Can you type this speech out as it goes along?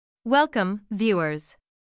Welcome, viewers.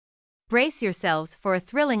 Brace yourselves for a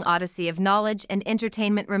thrilling odyssey of knowledge and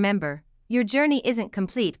entertainment. Remember, your journey isn't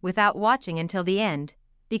complete without watching until the end,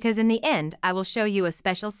 because in the end I will show you a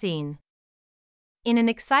special scene. In an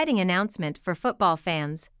exciting announcement for football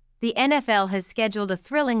fans, the NFL has scheduled a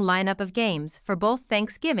thrilling lineup of games for both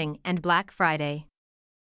Thanksgiving and Black Friday.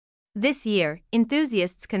 This year,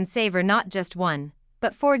 enthusiasts can savor not just one,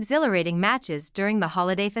 but four exhilarating matches during the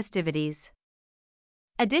holiday festivities.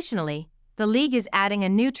 Additionally, the league is adding a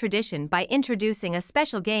new tradition by introducing a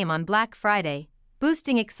special game on Black Friday,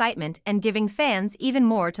 boosting excitement and giving fans even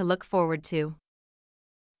more to look forward to.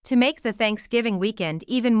 To make the Thanksgiving weekend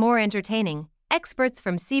even more entertaining, experts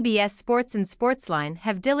from CBS Sports and Sportsline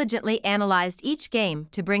have diligently analyzed each game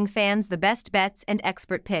to bring fans the best bets and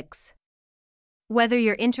expert picks. Whether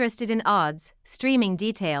you're interested in odds, streaming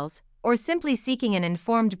details, or simply seeking an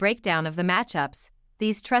informed breakdown of the matchups,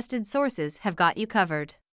 these trusted sources have got you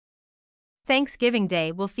covered. Thanksgiving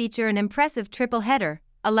Day will feature an impressive tripleheader,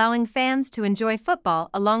 allowing fans to enjoy football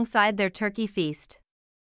alongside their turkey feast.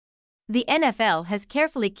 The NFL has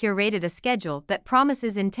carefully curated a schedule that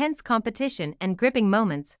promises intense competition and gripping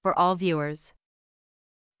moments for all viewers.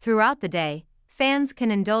 Throughout the day, fans can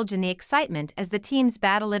indulge in the excitement as the teams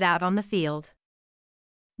battle it out on the field.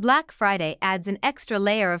 Black Friday adds an extra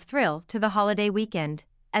layer of thrill to the holiday weekend,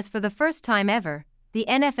 as for the first time ever, the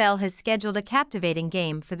NFL has scheduled a captivating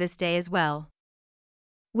game for this day as well.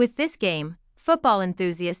 With this game, football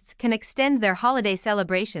enthusiasts can extend their holiday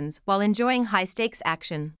celebrations while enjoying high-stakes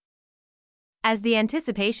action. As the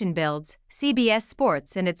anticipation builds, CBS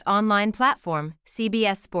Sports and its online platform,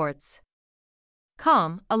 CBS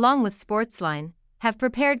Sports.com, along with Sportsline, have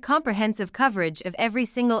prepared comprehensive coverage of every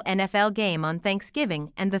single NFL game on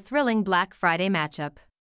Thanksgiving and the thrilling Black Friday matchup.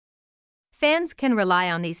 Fans can rely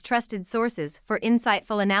on these trusted sources for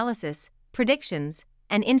insightful analysis, predictions,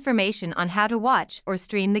 and information on how to watch or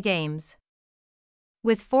stream the games.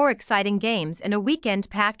 With 4 exciting games and a weekend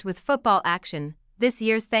packed with football action, this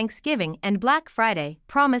year's Thanksgiving and Black Friday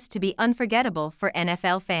promise to be unforgettable for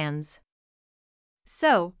NFL fans.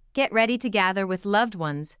 So, get ready to gather with loved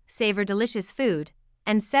ones, savor delicious food,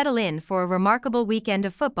 and settle in for a remarkable weekend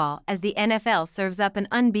of football as the NFL serves up an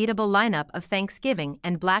unbeatable lineup of Thanksgiving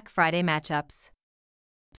and Black Friday matchups.